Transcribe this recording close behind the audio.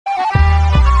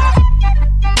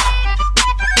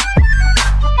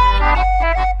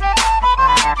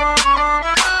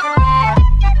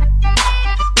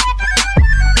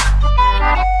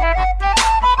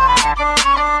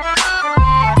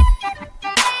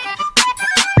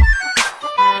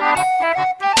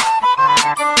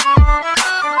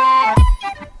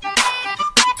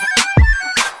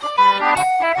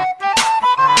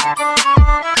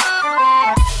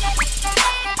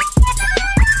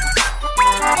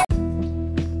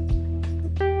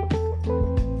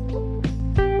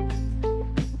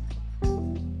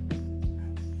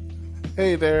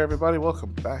Hey there, everybody.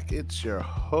 Welcome back. It's your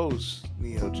host,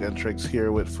 Neogentrix,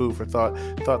 here with Food for Thought.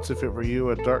 Thoughts If It Were You,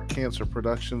 a Dark Cancer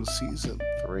Production Season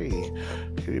 3.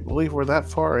 Can you believe we're that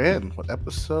far in with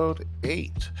Episode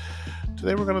 8?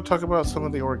 Today we're going to talk about some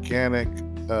of the organic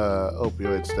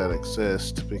opioids that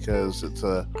exist because it's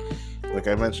like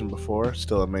I mentioned before,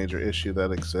 still a major issue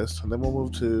that exists. And then we'll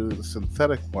move to the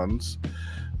synthetic ones.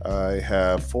 I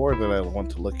have 4 that I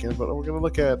want to look in, but we're going to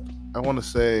look at, I want to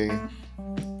say,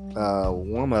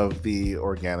 one of the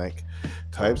organic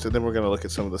types, and then we're going to look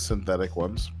at some of the synthetic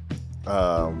ones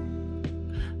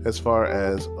as far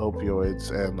as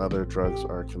opioids and other drugs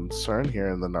are concerned here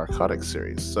in the Narcotics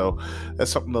series. So that's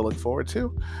something to look forward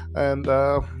to, and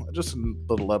just a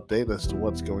little update as to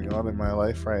what's going on in my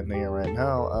life right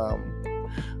now.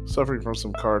 Suffering from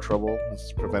some car trouble.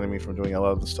 It's preventing me from doing a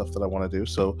lot of the stuff that I want to do.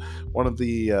 So one of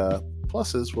the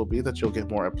pluses will be that you'll get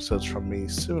more episodes from me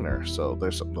sooner. So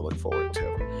there's something to look forward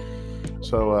to.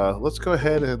 So let's go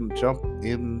ahead and jump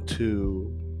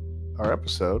into our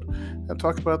episode and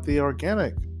talk about the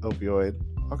organic opioid,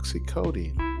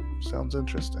 Oxycodone. Sounds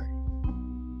interesting.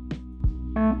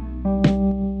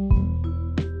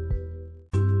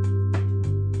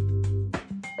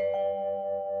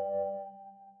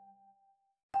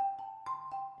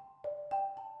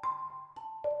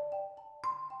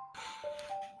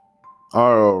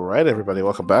 All right, everybody,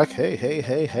 welcome back.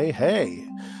 Hey.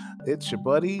 It's your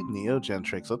buddy,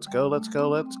 Neogentrix. Let's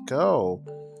go.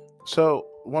 So,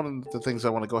 one of the things I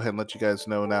want to go ahead and let you guys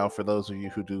know now, for those of you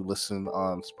who do listen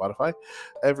on Spotify,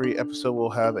 every episode will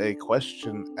have a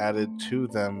question added to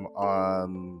them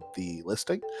on the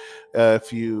listing.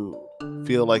 If you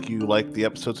feel like you like the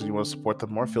episodes and you want to support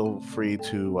them more, feel free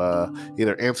to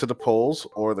either answer the polls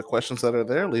or the questions that are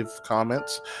there, leave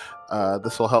comments.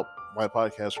 This will help my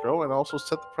podcast grow and also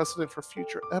set the precedent for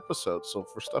future episodes. So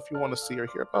for stuff you want to see or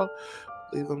hear about,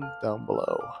 leave them down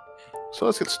below. So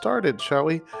let's get started, shall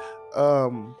we?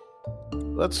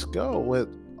 Let's go with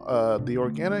the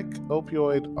organic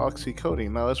opioid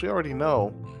Oxycodone. Now, as we already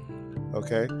know,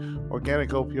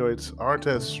 organic opioids aren't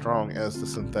as strong as the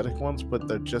synthetic ones, but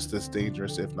they're just as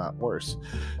dangerous, if not worse.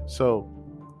 So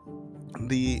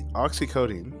the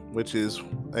Oxycodone, which is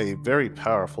a very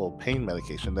powerful pain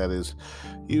medication that is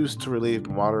used to relieve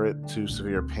moderate to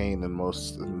severe pain in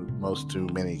most to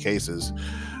many cases,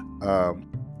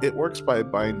 it works by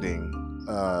binding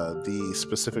the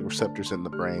specific receptors in the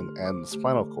brain and the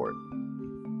spinal cord.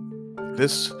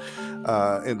 This,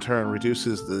 in turn,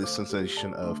 reduces the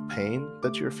sensation of pain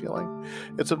that you're feeling.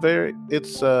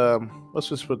 Let's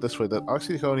just put it this way, that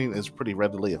Oxycodone is pretty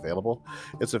readily available.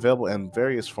 It's available in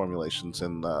various formulations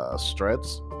in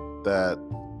streds that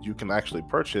you can actually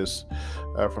purchase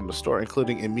from the store,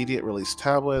 including immediate release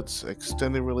tablets,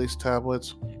 extended release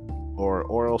tablets, or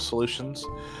oral solutions.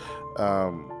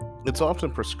 It's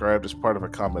often prescribed as part of a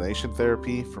combination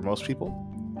therapy for most people,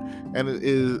 and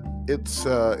it's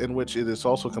in which it is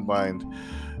also combined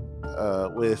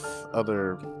with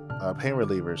other pain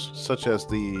relievers, such as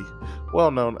the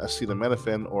well-known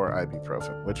acetaminophen or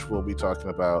ibuprofen, which we'll be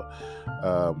talking about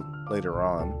later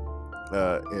on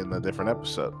in a different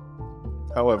episode.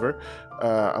 However,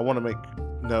 I want to make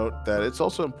note that it's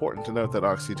also important to note that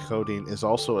Oxycodone is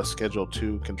also a Schedule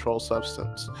II controlled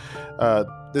substance.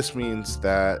 This means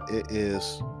that it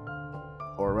is,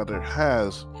 or rather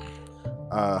has,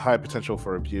 high potential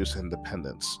for abuse and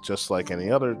dependence, just like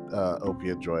any other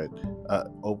opioid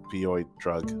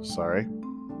drug.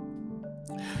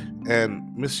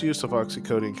 And misuse of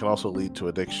Oxycodone can also lead to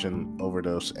addiction,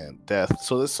 overdose, and death.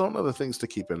 So there's some other things to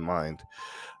keep in mind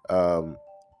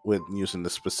with using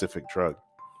this specific drug.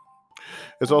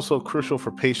 It's also crucial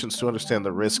for patients to understand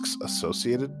the risks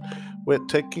associated with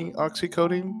taking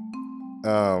Oxycodone.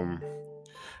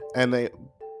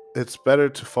 It's better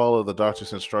to follow the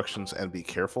doctor's instructions and be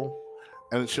careful.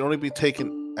 And it should only be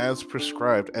taken as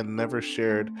prescribed and never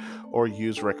shared or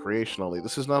used recreationally.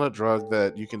 This is not a drug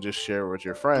that you can just share with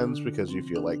your friends because you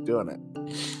feel like doing it,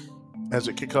 as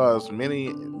it could cause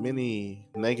many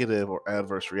negative or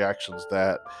adverse reactions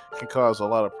that can cause a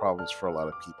lot of problems for a lot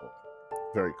of people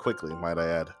very quickly, might I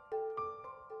add.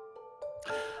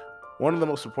 One of the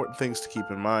most important things to keep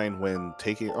in mind when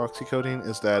taking Oxycodone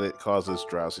is that it causes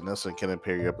drowsiness and can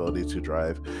impair your ability to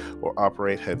drive or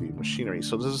operate heavy machinery.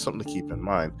 So this is something to keep in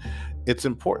mind. It's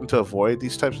important to avoid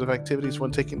these types of activities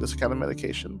when taking this kind of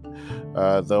medication,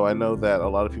 though I know that a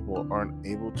lot of people aren't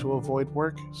able to avoid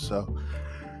work. So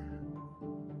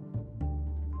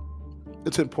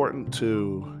it's important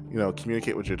to,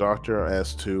 communicate with your doctor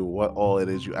as to what all it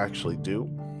is you actually do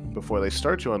before they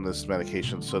start you on this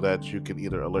medication, so that you can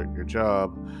either alert your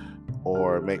job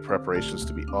or make preparations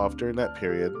to be off during that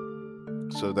period,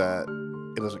 so that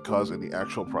it doesn't cause any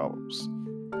actual problems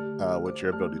with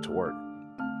your ability to work.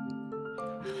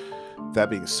 That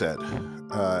being said,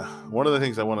 one of the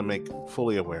things I want to make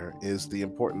fully aware is the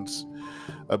importance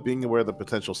of being aware of the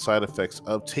potential side effects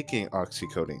of taking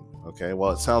oxycodone. Okay,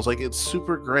 well, it sounds like it's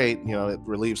super great, it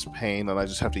relieves pain and I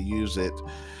just have to use it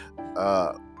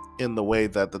in the way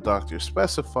that the doctors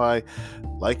specify,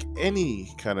 like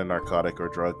any kind of narcotic or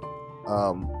drug.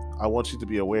 I want you to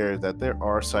be aware that there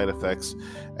are side effects,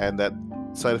 and that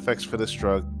side effects for this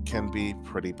drug can be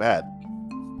pretty bad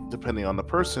depending on the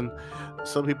person.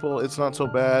 Some people, it's not so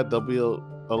bad, they'll be a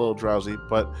little drowsy,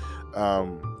 but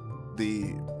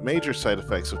the major side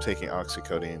effects of taking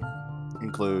oxycodone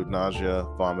include nausea,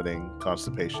 vomiting,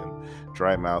 constipation,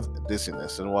 dry mouth, and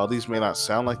dizziness. And while these may not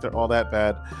sound like they're all that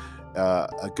bad,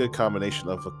 a good combination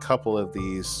of a couple of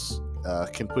these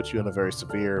can put you in a very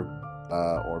severe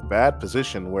or bad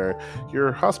position where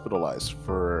you're hospitalized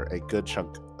for a good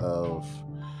chunk of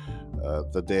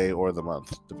the day or the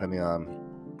month, depending on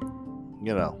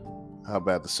how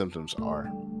bad the symptoms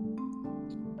are.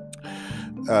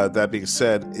 That being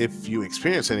said, if you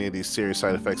experience any of these serious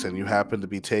side effects and you happen to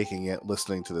be taking it,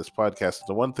 listening to this podcast,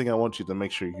 the one thing I want you to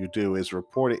make sure you do is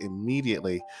report it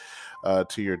immediately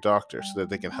to your doctor so that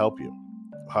they can help you.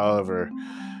 However,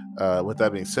 with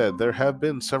that being said, there have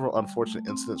been several unfortunate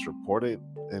incidents reported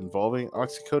involving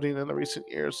oxycodone in the recent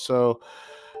years, so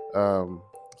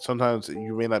sometimes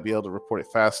you may not be able to report it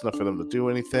fast enough for them to do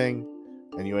anything,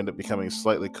 and you end up becoming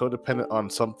slightly codependent on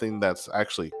something that's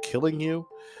actually killing you.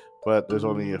 But there's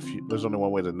only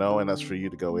one way to know, and that's for you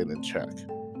to go in and check.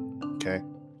 Okay?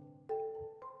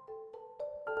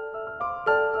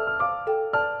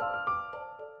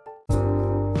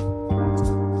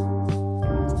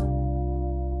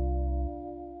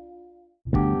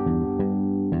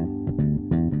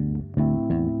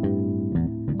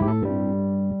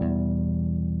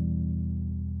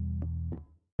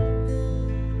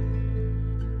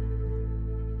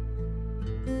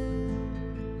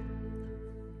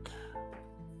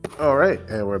 All right,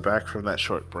 and we're back from that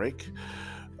short break.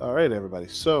 All right, everybody.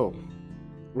 So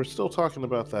we're still talking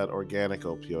about that organic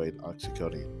opioid,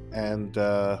 oxycodone. And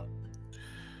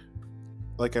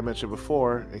like I mentioned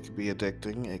before, it can be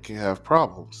addicting. It can have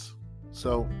problems.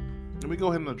 So let me go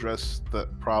ahead and address the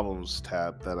problems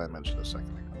tab that I mentioned a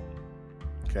second ago.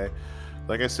 Okay.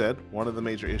 Like I said, one of the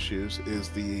major issues is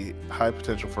the high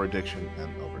potential for addiction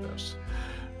and overdose.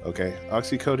 Okay,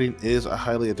 oxycodone is a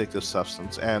highly addictive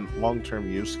substance, and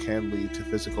long-term use can lead to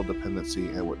physical dependency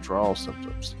and withdrawal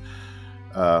symptoms.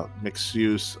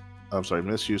 Misuse of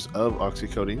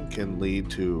oxycodone can lead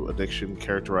to addiction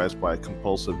characterized by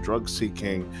compulsive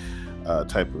drug-seeking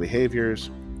type of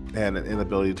behaviors and an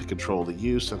inability to control the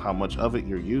use and how much of it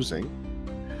you're using,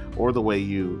 or the way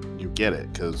you get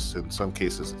it, because in some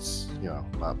cases it's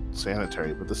not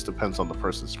sanitary, but this depends on the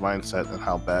person's mindset and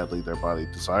how badly their body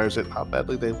desires it and how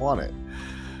badly they want it.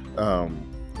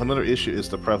 Another issue is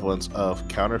the prevalence of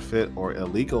counterfeit or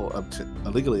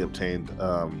illegally obtained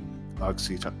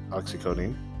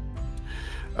oxycodone.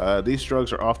 These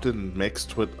drugs are often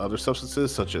mixed with other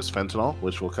substances such as fentanyl,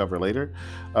 which we'll cover later,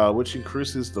 which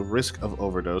increases the risk of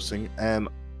overdosing and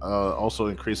also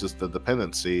increases the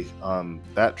dependency on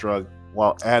that drug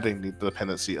while adding the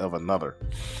dependency of another.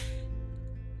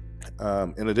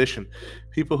 In addition,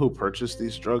 people who purchase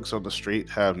these drugs on the street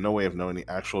have no way of knowing the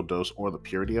actual dose or the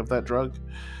purity of that drug,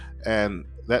 and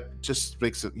that just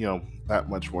makes it that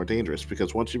much more dangerous,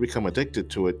 because once you become addicted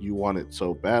to it, you want it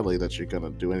so badly that you're going to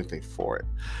do anything for it.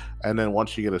 And then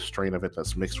once you get a strain of it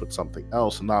that's mixed with something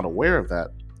else, not aware of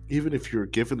that, even if you're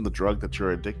given the drug that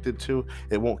you're addicted to,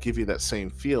 it won't give you that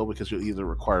same feel, because you'll either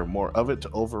require more of it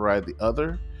to override the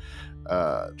other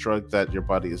drug that your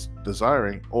body is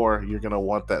desiring, or you're going to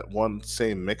want that one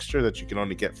same mixture that you can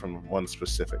only get from one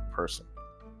specific person.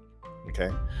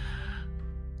 Okay?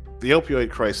 The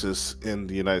opioid crisis in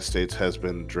the United States has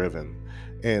been driven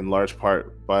in large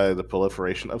part by the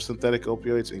proliferation of synthetic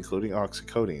opioids, including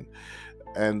oxycodone.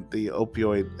 And the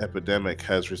opioid epidemic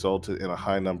has resulted in a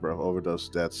high number of overdose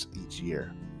deaths each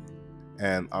year.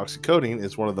 And oxycodone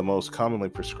is one of the most commonly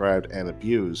prescribed and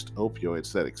abused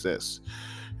opioids that exists.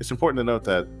 It's important to note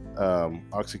that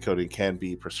oxycodone can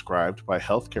be prescribed by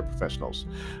healthcare professionals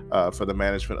for the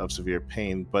management of severe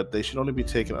pain, but they should only be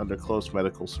taken under close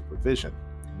medical supervision.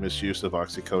 Misuse of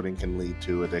oxycodone can lead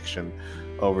to addiction,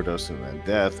 overdose, and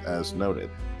death, as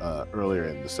noted earlier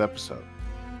in this episode.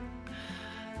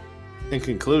 In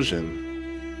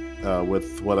conclusion,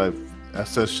 with what I've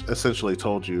essentially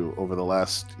told you over the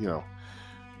last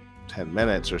 10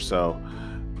 minutes or so,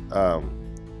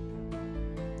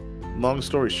 Long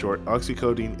story short,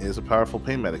 oxycodone is a powerful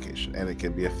pain medication, and it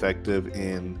can be effective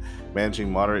in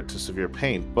managing moderate to severe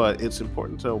pain, but it's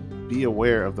important to be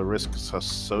aware of the risks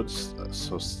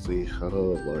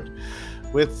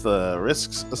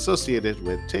associated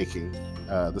with taking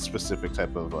the specific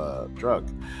type of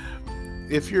drug.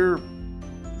 If you're,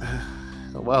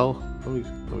 well, let me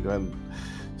go ahead and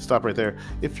stop right there.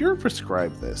 If you're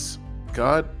prescribed this,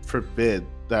 God forbid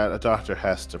that a doctor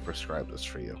has to prescribe this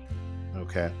for you,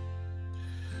 okay?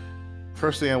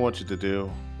 First thing I want you to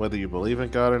do, whether you believe in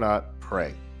God or not,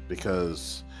 pray,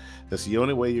 because that's the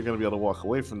only way you're going to be able to walk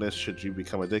away from this should you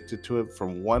become addicted to it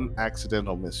from one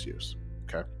accidental misuse,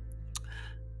 okay?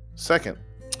 Second,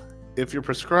 if you're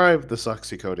prescribed this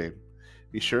oxycodone,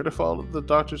 be sure to follow the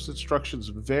doctor's instructions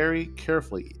very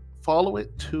carefully. Follow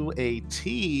it to a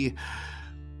T,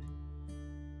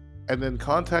 and then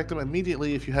contact them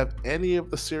immediately if you have any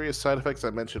of the serious side effects I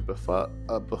mentioned before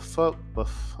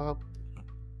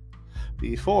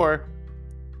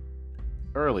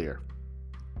earlier.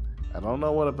 I don't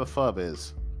know what a befub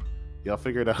is. Y'all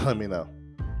figure it out, let me know.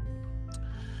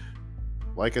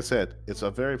 Like I said, it's a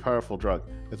very powerful drug.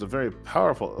 It's a very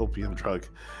powerful opium drug.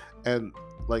 And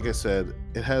like I said,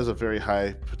 it has a very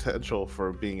high potential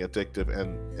for being addictive,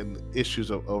 and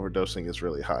issues of overdosing is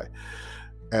really high.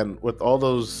 And with all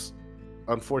those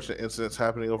unfortunate incidents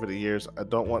happening over the years, I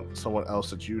don't want someone else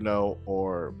that you know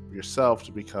or yourself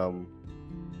to become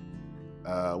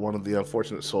one of the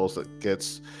unfortunate souls that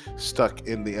gets stuck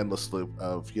in the endless loop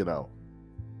of,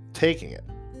 taking it.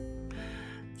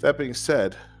 That being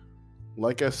said,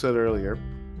 like I said earlier,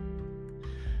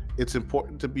 it's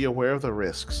important to be aware of the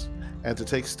risks and to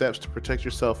take steps to protect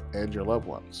yourself and your loved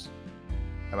ones.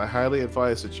 And I highly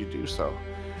advise that you do so.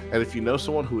 And if you know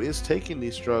someone who is taking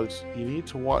these drugs, you need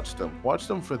to watch them. Watch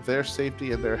them for their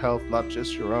safety and their health, not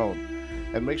just your own.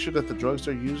 And make sure that the drugs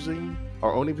they're using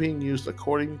are only being used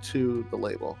according to the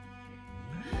label.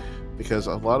 Because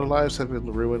a lot of lives have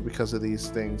been ruined because of these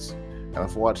things, and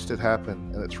I've watched it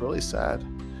happen, and it's really sad.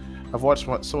 I've watched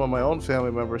some of my own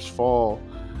family members fall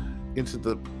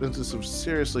into some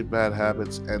seriously bad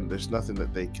habits, and there's nothing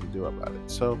that they can do about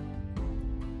it. So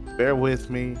bear with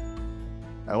me,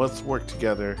 and let's work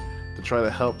together to try to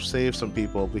help save some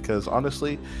people, because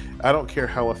honestly, I don't care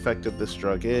how effective this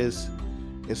drug is.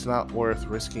 It's not worth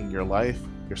risking your life,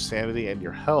 your sanity, and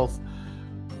your health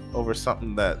over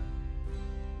something that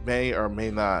may or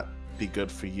may not be good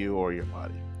for you or your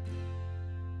body.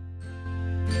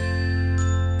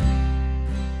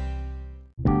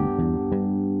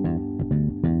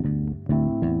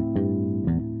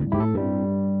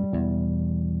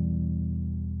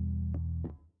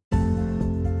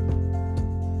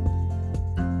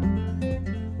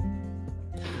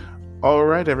 All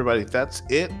right, everybody, that's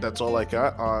it. That's all I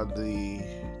got on the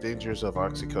dangers of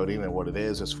oxycodone and what it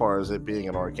is as far as it being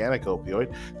an organic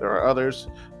opioid. There are others,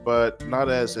 but not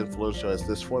as influential as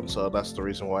this one, so that's the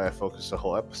reason why I focused a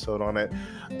whole episode on it.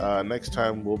 Next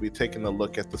time, we'll be taking a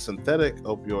look at the synthetic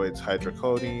opioids,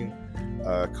 hydrocodone,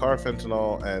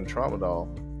 carfentanil, and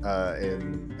tramadol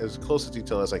in as close a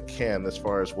detail as I can as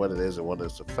far as what it is and what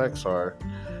its effects are.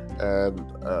 And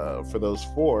for those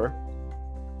four,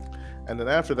 and then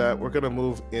after that, we're going to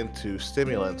move into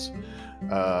stimulants.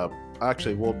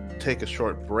 Actually, we'll take a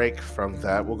short break from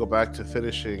that. We'll go back to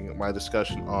finishing my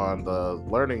discussion on the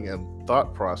learning and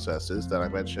thought processes that I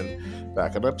mentioned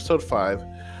back in episode 5.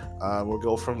 We'll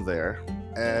go from there.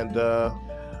 And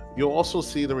you'll also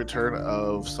see the return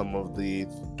of some of the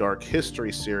Dark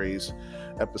History series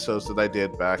episodes that I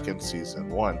did back in season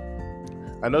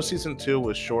 1. I know season 2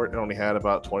 was short and only had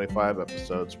about 25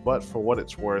 episodes, but for what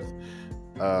it's worth,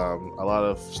 a lot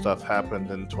of stuff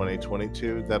happened in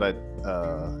 2022 that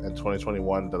and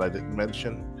 2021 that I didn't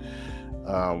mention,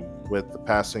 with the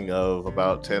passing of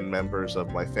about 10 members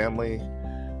of my family,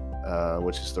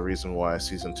 which is the reason why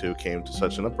season 2 came to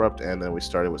such an abrupt end, and we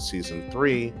started with season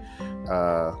 3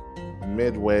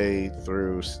 midway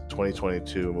through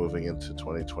 2022 moving into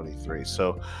 2023.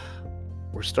 So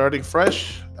we're starting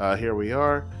fresh. Here we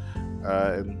are,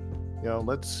 and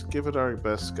let's give it our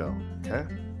best go. Okay.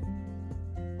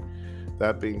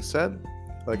 That being said,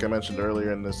 like I mentioned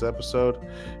earlier in this episode,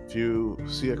 if you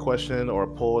see a question or a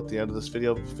poll at the end of this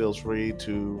video, feel free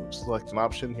to select an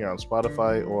option here on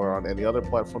Spotify or on any other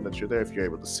platform that you're there if you're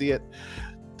able to see it.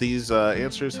 These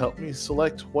answers help me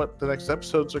select what the next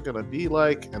episodes are going to be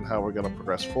like and how we're going to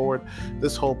progress forward.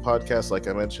 This whole podcast, like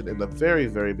I mentioned in the very,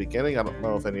 very beginning, I don't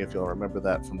know if any of you will remember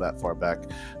that from that far back,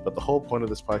 but the whole point of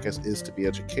this podcast is to be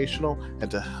educational and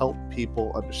to help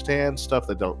people understand stuff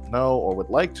they don't know or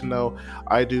would like to know.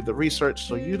 I do the research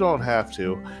so you don't have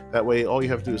to. That way, all you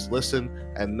have to do is listen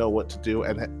and know what to do.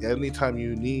 And anytime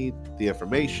you need the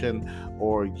information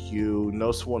or you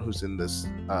know someone who's in this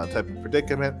type of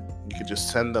predicament, you can just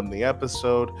send them the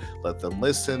episode, let them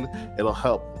listen. It'll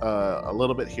help a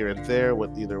little bit here and there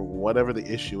with either whatever the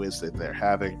issue is that they're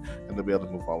having, and they'll be able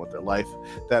to move on with their life.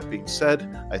 That being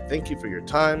said, I thank you for your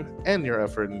time and your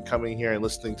effort in coming here and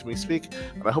listening to me speak,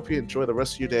 and I hope you enjoy the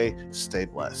rest of your day. Stay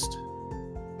blessed.